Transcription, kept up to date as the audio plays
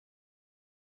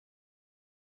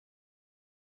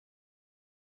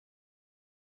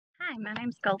Hi, my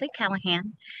name's Goldie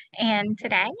Kalahan, and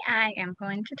today I am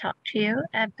going to talk to you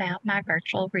about my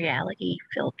virtual reality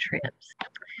field trips.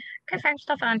 Okay, first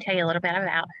off, I'll tell you a little bit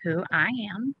about who I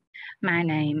am. My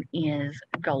name is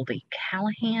Goldie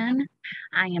Kalahan.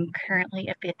 I am currently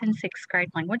a fifth and sixth grade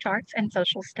language arts and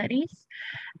social studies.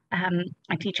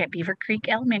 I teach at Beaver Creek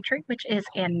Elementary, which is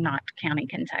in Knott County,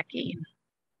 Kentucky.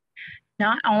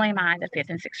 Not only am I the fifth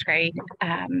and sixth grade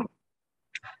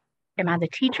am I the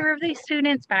teacher of these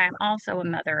students, but I'm also a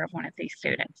mother of one of these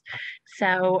students.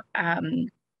 So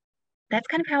that's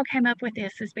kind of how I came up with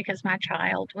this, is because my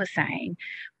child was saying,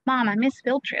 Mom, I miss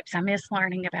field trips. I miss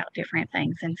learning about different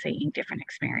things and seeing different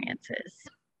experiences.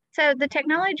 So the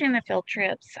technology in the field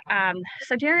trips,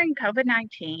 so during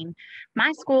COVID-19,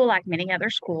 my school, like many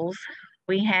other schools,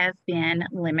 we have been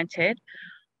limited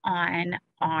on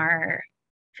our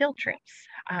field trips.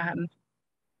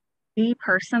 We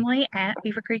personally at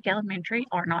Beaver Creek Elementary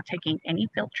are not taking any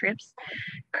field trips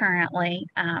currently.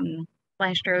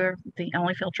 Last year, the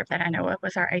only field trip that I know of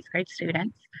was our eighth grade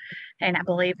students, and I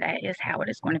believe that is how it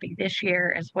is going to be this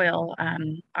year as well.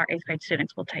 Our eighth grade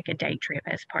students will take a day trip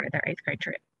as part of their eighth grade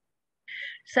trip.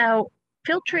 So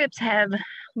field trips have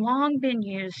long been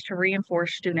used to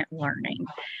reinforce student learning.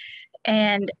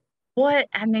 And what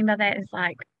I mean by that is,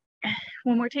 like,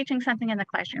 when we're teaching something in the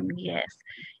classroom, yes,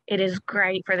 it is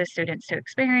great for the students to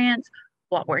experience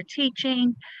what we're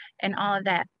teaching and all of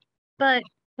that. But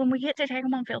when we get to take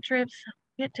them on field trips,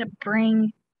 we get to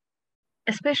bring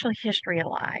especially history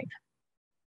alive,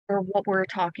 or what we're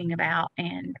talking about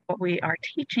and what we are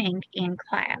teaching in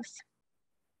class.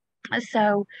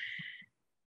 So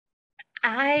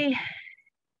I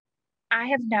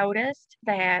have noticed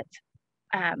that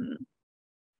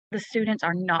the students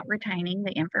are not retaining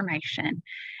the information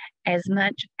as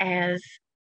much as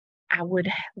I would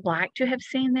like to have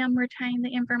seen them retain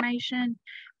the information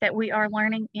that we are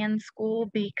learning in school,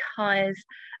 because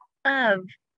of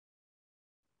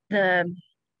the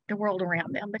world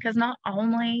around them. Because not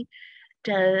only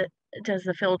does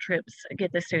the field trips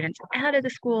get the students out of the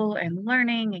school and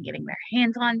learning and getting their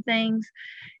hands on things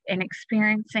and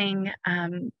experiencing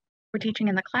we're teaching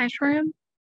in the classroom,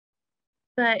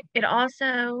 but it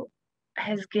also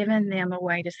has given them a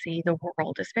way to see the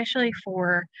world, especially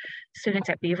for students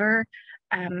at Beaver.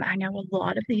 I know a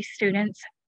lot of these students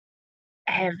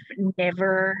have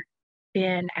never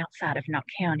been outside of Knott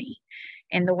County,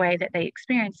 and the way that they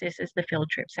experience this is the field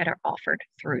trips that are offered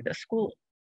through the school.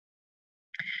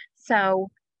 So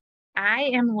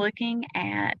I am looking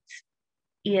at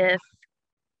if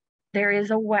there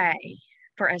is a way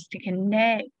for us to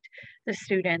connect the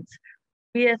students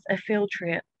with a field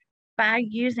trip by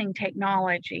using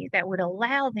technology that would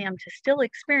allow them to still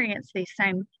experience these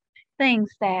same things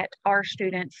that our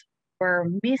students were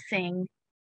missing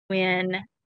when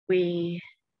we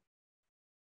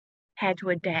had to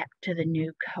adapt to the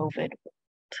new COVID.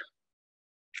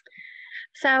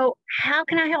 So how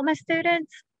can I help my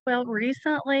students? Well,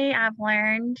 recently I've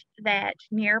learned that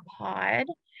Nearpod,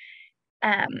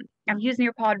 I've used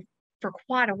Nearpod for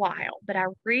quite a while, but I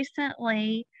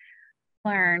recently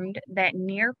learned that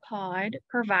Nearpod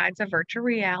provides a virtual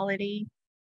reality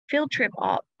field trip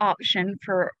option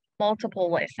for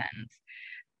multiple lessons.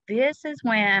 This is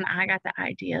when I got the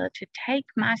idea to take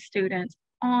my students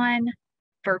on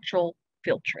virtual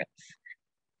field trips.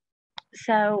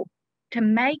 So to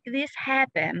make this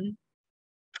happen,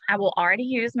 I will already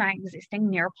use my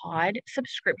existing Nearpod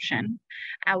subscription.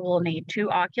 I will need 2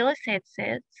 Oculus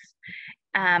headsets.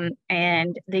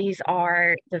 And these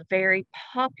are the very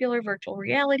popular virtual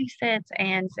reality sets,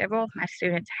 and several of my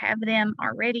students have them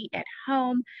already at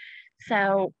home.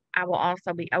 So I will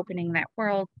also be opening that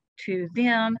world to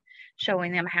them,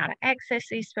 showing them how to access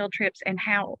these field trips and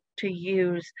how to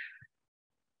use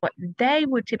what they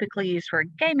would typically use for a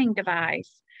gaming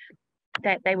device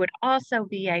that they would also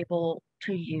be able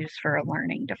to use for a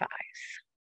learning device.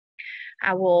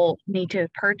 I will need to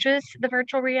purchase the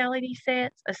virtual reality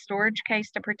sets, a storage case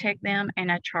to protect them,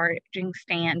 and a charging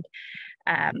stand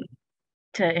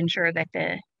to ensure that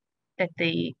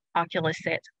the Oculus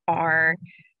sets are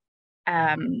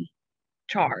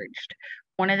charged.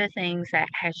 One of the things that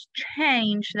has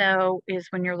changed, though, is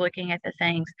when you're looking at the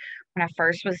things. When I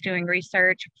first was doing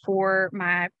research for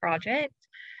my project,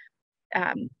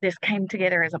 this came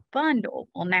together as a bundle.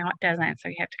 Well, now it doesn't, so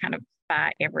you have to kind of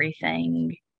buy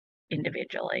everything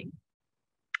individually.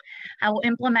 I will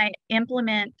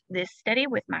implement this study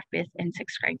with my fifth and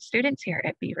sixth grade students here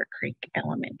at Beaver Creek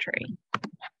Elementary.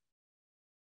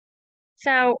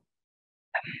 So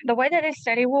the way that this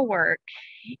study will work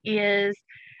is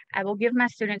I will give my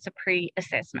students a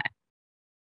pre-assessment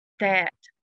that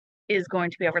is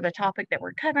going to be over the topic that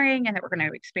we're covering and that we're going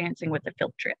to be experiencing with the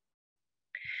field trip.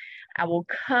 I will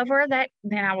cover that,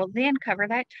 then I will then cover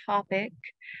that topic,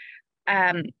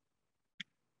 and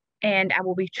I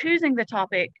will be choosing the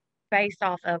topic based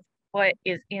off of what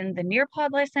is in the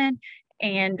Nearpod lesson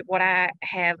and what I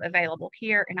have available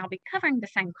here. And I'll be covering the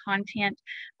same content,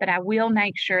 but I will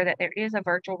make sure that there is a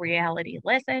virtual reality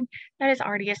lesson that is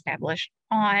already established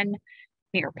on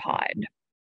Nearpod.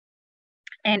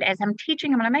 And as I'm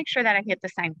teaching, I'm going to make sure that I hit the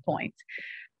same points.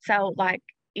 So like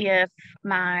if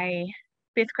my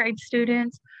 5th grade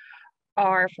students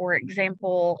are, for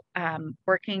example,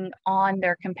 working on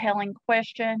their compelling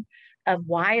question of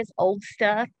why is old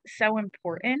stuff so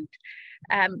important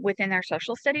within their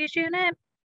social studies unit,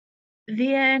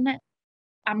 then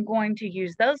I'm going to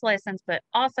use those lessons, but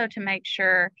also to make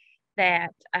sure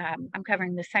that I'm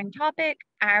covering the same topic,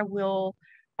 I will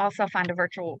also find a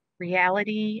virtual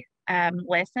reality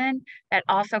lesson that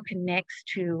also connects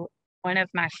to one of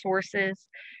my sources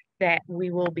that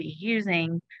we will be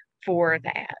using for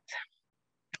that.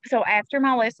 So after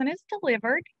my lesson is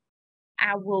delivered,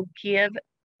 I will give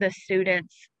the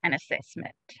students an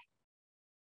assessment.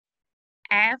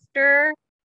 After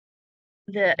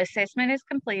the assessment is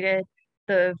completed,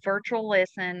 the virtual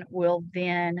lesson will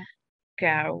then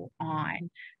go on.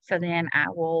 So then I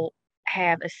will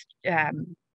have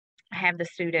the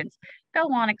students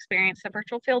go on, experience the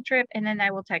virtual field trip, and then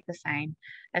they will take the same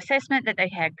assessment that they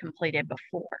had completed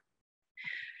before.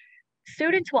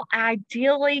 Students will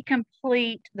ideally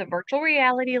complete the virtual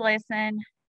reality lesson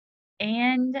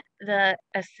and the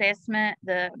assessment.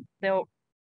 They'll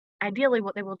ideally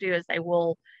what they will do is I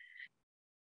will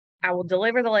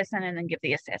deliver the lesson and then give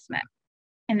the assessment.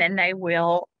 And then they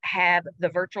will have the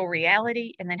virtual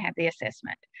reality and then have the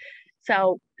assessment.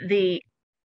 So the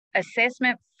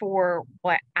assessment for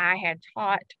what I had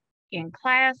taught in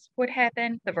class would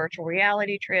happen, the virtual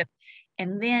reality trip,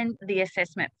 and then the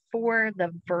assessment for the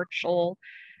virtual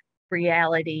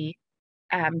reality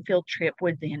field trip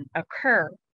would then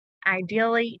occur.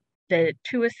 Ideally, the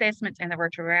 2 assessments and the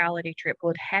virtual reality trip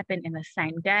would happen in the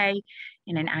same day.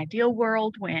 In an ideal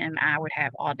world, when I would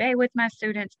have all day with my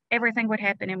students, everything would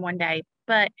happen in one day.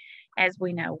 But as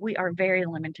we know, we are very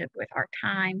limited with our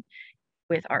time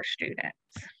with our students.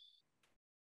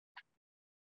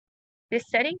 This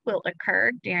study will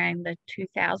occur during the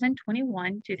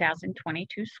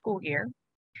 2021-2022 school year.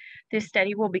 This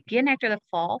study will begin after the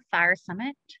Fall Fire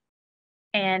Summit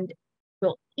and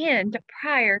will end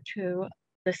prior to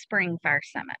the Spring Fire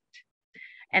Summit.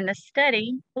 And the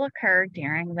study will occur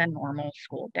during the normal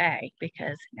school day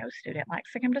because no student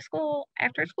likes to come to school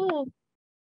after school.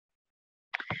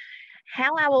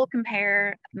 How I will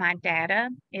compare my data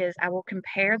is I will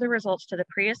compare the results to the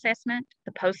pre-assessment,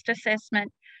 the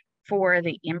post-assessment for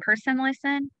the in-person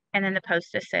lesson, and then the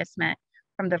post-assessment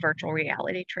from the virtual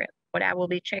reality trip. What I will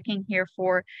be checking here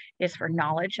for is for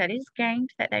knowledge that is gained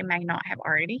that they may not have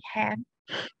already had.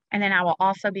 And then I will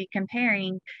also be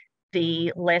comparing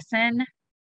the lesson,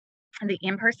 the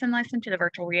in-person lesson to the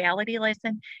virtual reality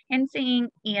lesson and seeing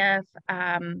if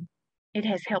it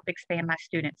has helped expand my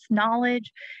students'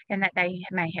 knowledge and that they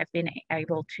may have been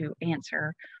able to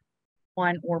answer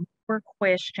one or more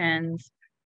questions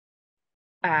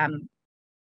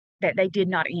that they did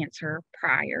not answer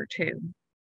prior to.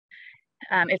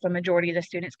 If a majority of the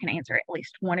students can answer at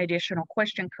least one additional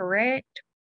question correct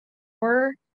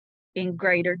or in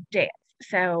greater depth.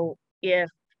 So if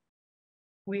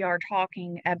we are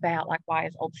talking about like why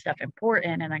is old stuff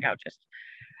important, and I go just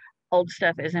old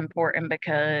stuff is important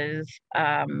because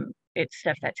it's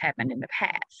stuff that's happened in the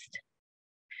past,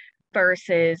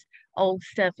 versus old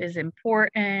stuff is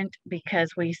important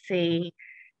because we see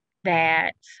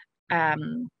that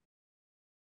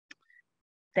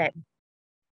that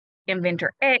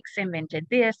inventor X invented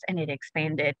this and it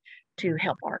expanded to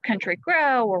help our country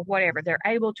grow or whatever. They're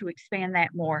able to expand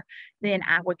that more, then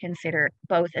I would consider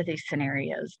both of these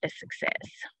scenarios a success.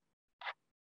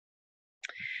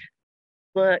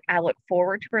 I look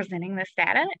forward to presenting this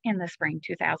data in the Spring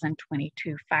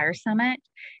 2022 Fire Summit,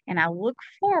 and I look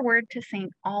forward to seeing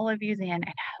all of you then,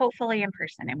 and hopefully in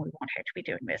person, and we won't have to be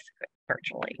doing this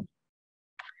virtually.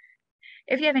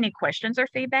 If you have any questions or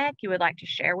feedback you would like to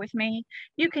share with me,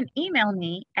 you can email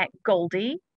me at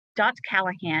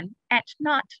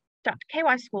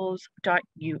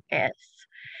goldie.callahan@not.kyschools.us.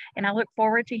 And I look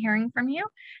forward to hearing from you.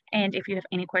 And if you have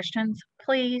any questions,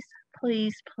 please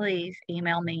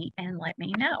email me and let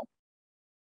me know.